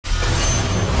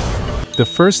The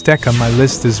first deck on my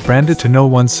list is Branded to no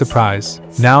one's surprise.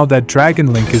 Now that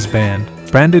Dragon Link is banned,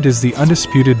 Branded is the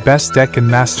undisputed best deck in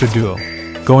Master Duel.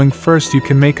 Going first, you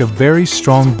can make a very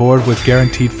strong board with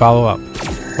guaranteed follow-up.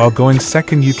 While going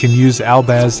second, you can use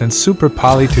Albaz and Super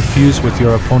Poly to fuse with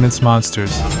your opponent's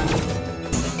monsters.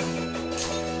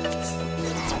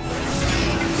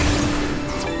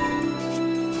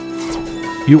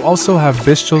 You also have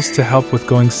Bestials to help with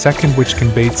going second, which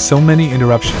can bait so many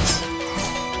interruptions.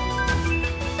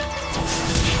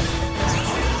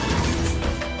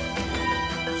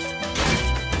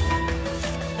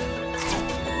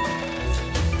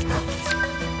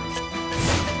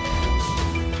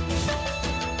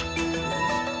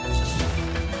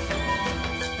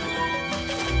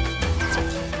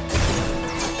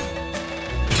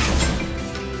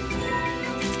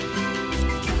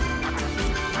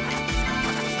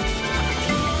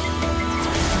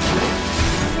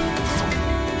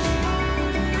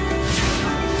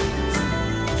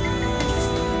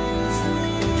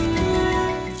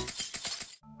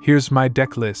 Here's my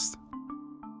deck list.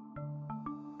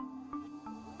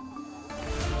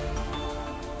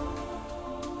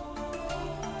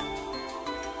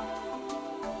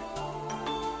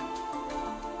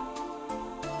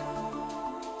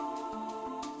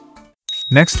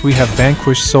 Next we have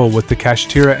Vanquish Soul with the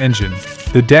Kashtira engine.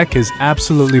 The deck is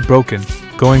absolutely broken.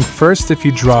 Going first, if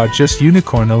you draw just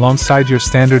Unicorn alongside your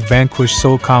standard Vanquish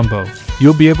Soul combo,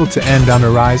 you'll be able to end on a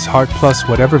Rise Heart plus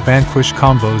whatever Vanquish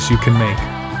combos you can make.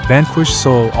 Vanquish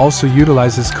Soul also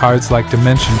utilizes cards like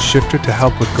Dimension Shifter to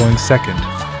help with going second,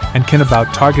 and can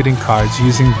about targeting cards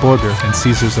using Borger and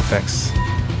Caesar's effects.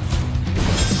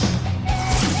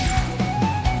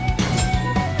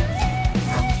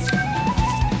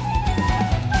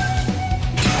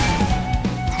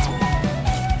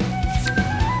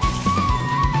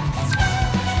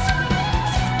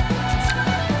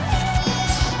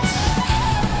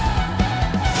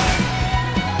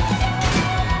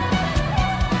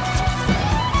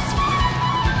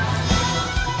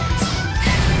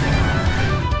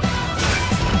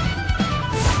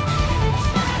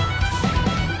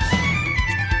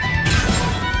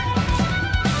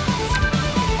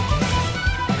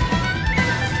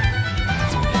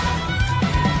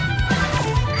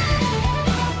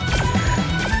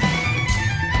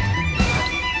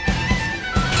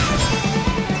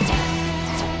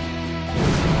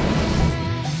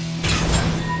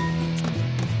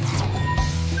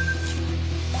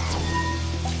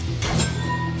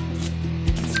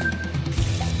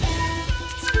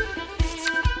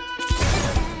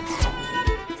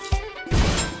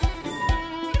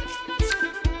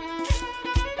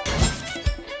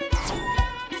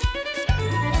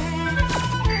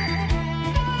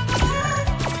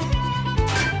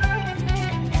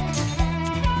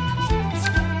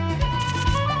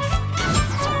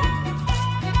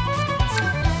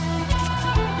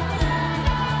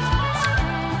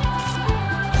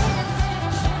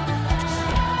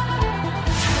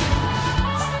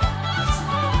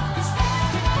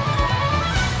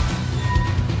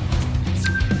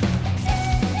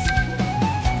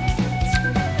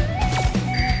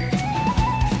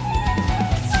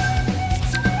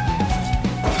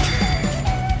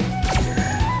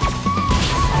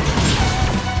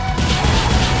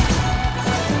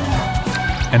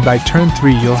 And by turn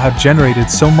 3 you'll have generated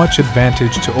so much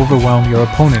advantage to overwhelm your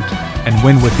opponent and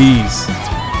win with ease.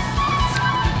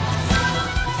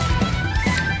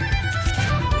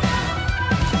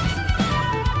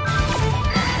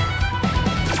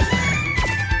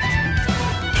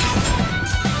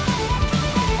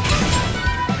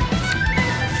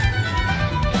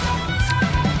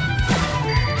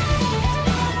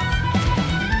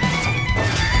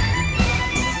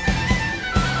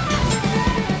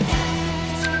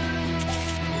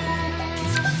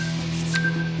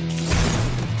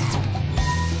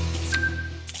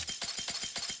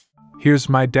 Here's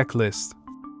my deck list.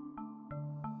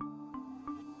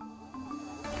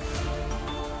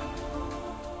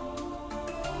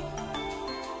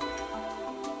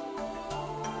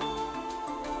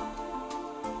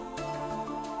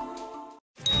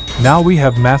 Now we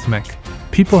have Mathmech.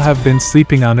 People have been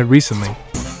sleeping on it recently,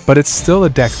 but it's still a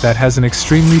deck that has an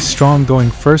extremely strong going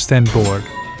first end board,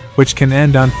 which can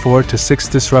end on 4 to 6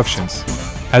 disruptions,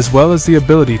 as well as the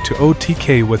ability to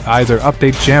OTK with either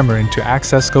Update Jammer into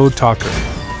Access Code Talker,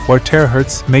 or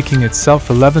Terahertz, making itself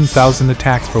 11,000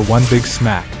 attack for one big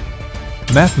smack.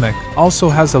 Mathmech also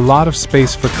has a lot of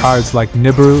space for cards like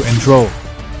Nibiru and Droll.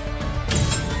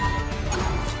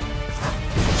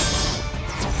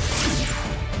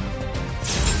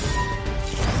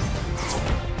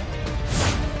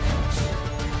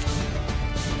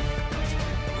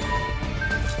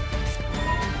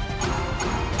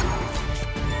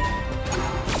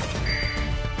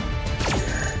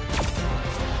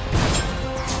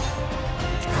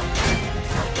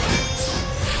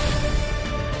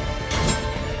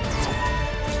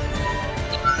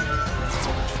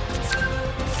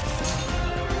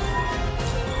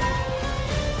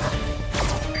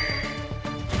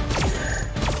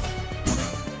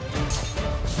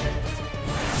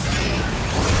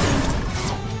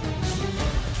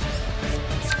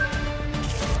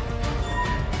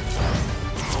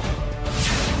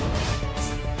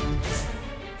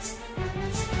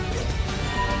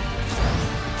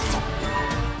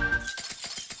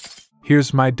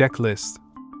 Here's my deck list.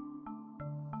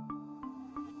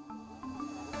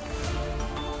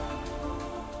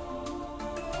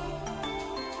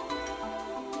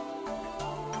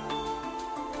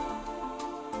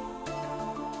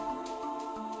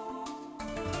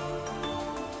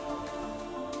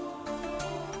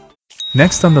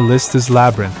 Next on the list is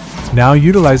Labrynth. Now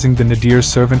utilizing the Nadir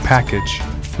Servant package,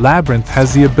 Labrynth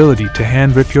has the ability to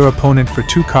hand rip your opponent for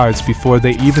 2 cards before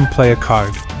they even play a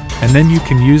card, and then you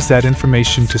can use that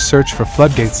information to search for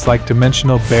floodgates like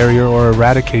Dimensional Barrier or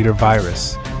Eradicator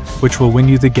Virus, which will win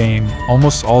you the game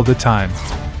almost all the time.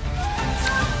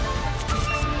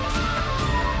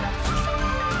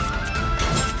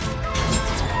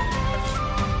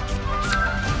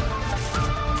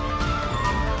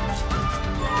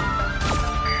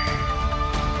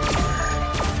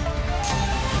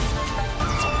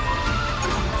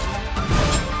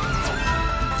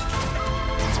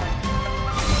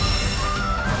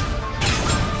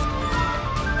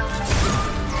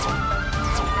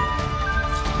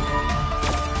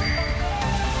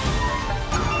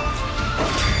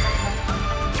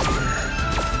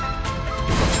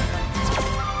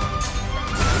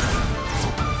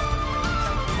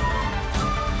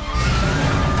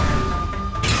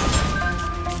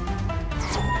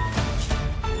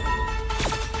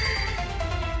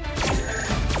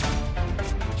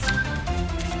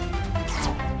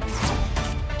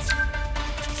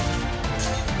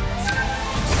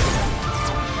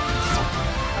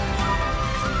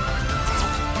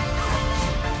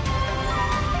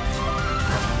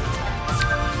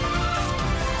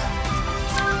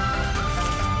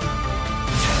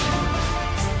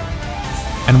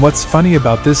 And what's funny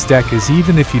about this deck is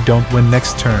even if you don't win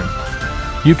next turn,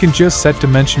 you can just set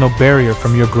Dimensional Barrier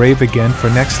from your grave again for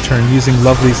next turn using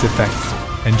Lovely's effect,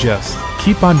 and just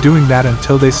keep on doing that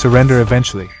until they surrender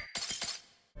eventually.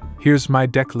 Here's my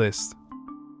deck list.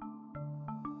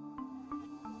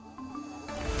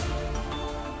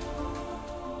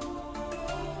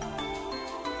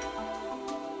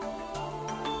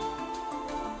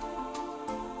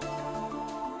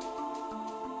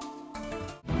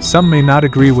 Some may not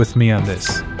agree with me on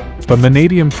this, but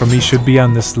Mannadium for me should be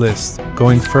on this list.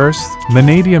 Going first,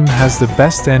 Mannadium has the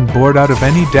best end board out of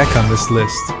any deck on this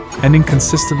list, ending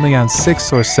consistently on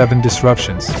 6 or 7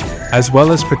 disruptions, as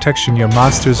well as protection your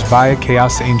monsters via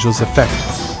Chaos Angel's effect.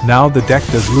 Now the deck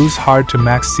does lose hard to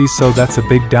Max C, so that's a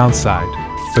big downside,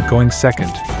 but going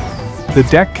second, the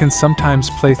deck can sometimes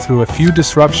play through a few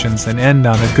disruptions and end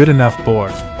on a good enough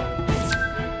board.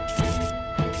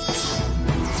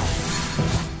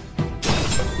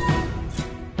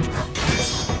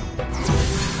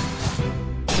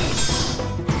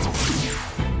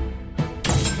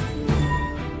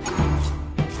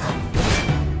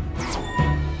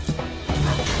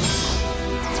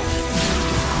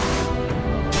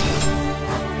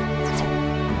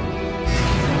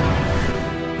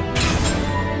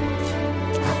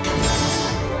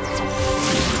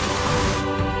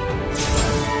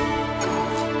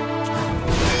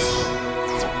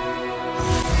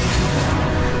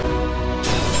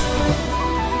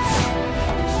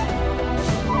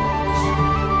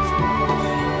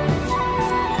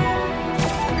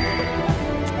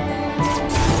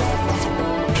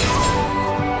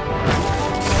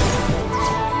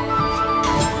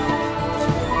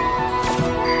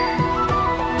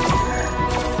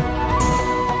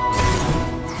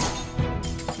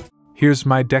 Here's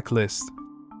my deck list.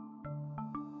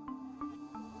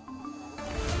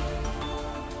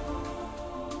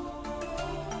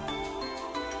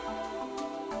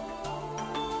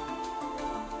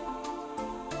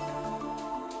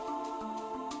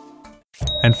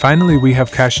 And finally we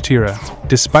have Kashtira.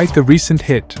 Despite the recent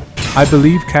hit, I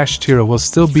believe Kashtira will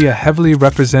still be a heavily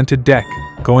represented deck.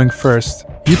 Going first,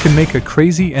 you can make a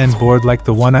crazy end board like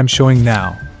the one I'm showing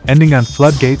now, ending on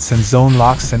floodgates and zone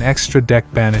locks and extra deck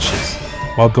banishes.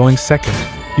 While going second,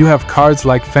 you have cards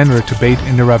like Fenrir to bait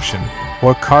interruption,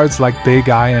 or cards like Big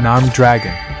Eye and Armed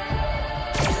Dragon.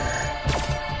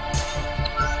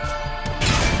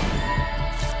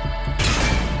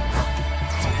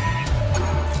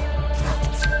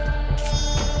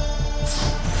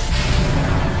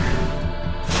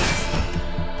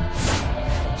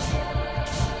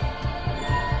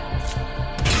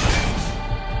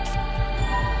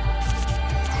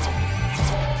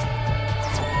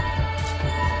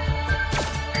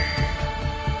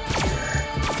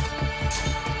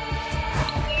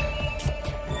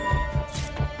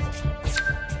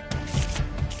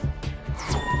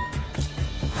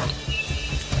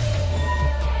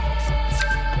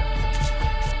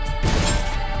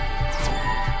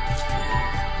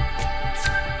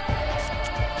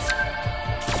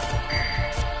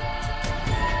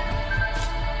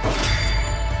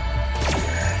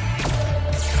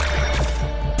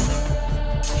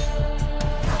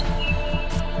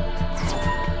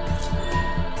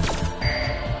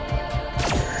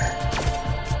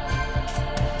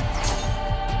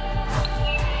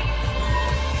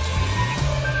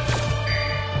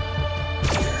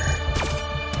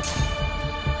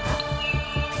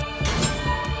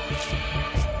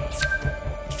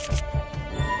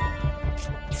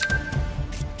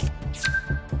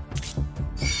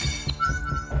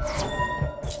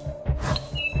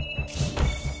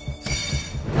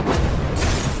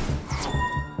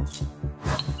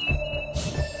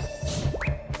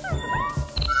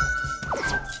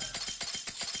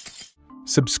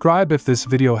 Subscribe if this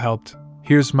video helped.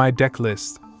 Here's my deck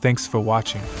list. Thanks for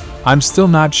watching. I'm still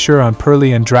not sure on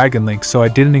Pearly and Dragon Link, so I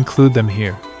didn't include them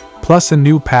here. Plus a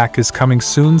new pack is coming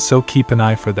soon, so keep an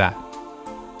eye for that.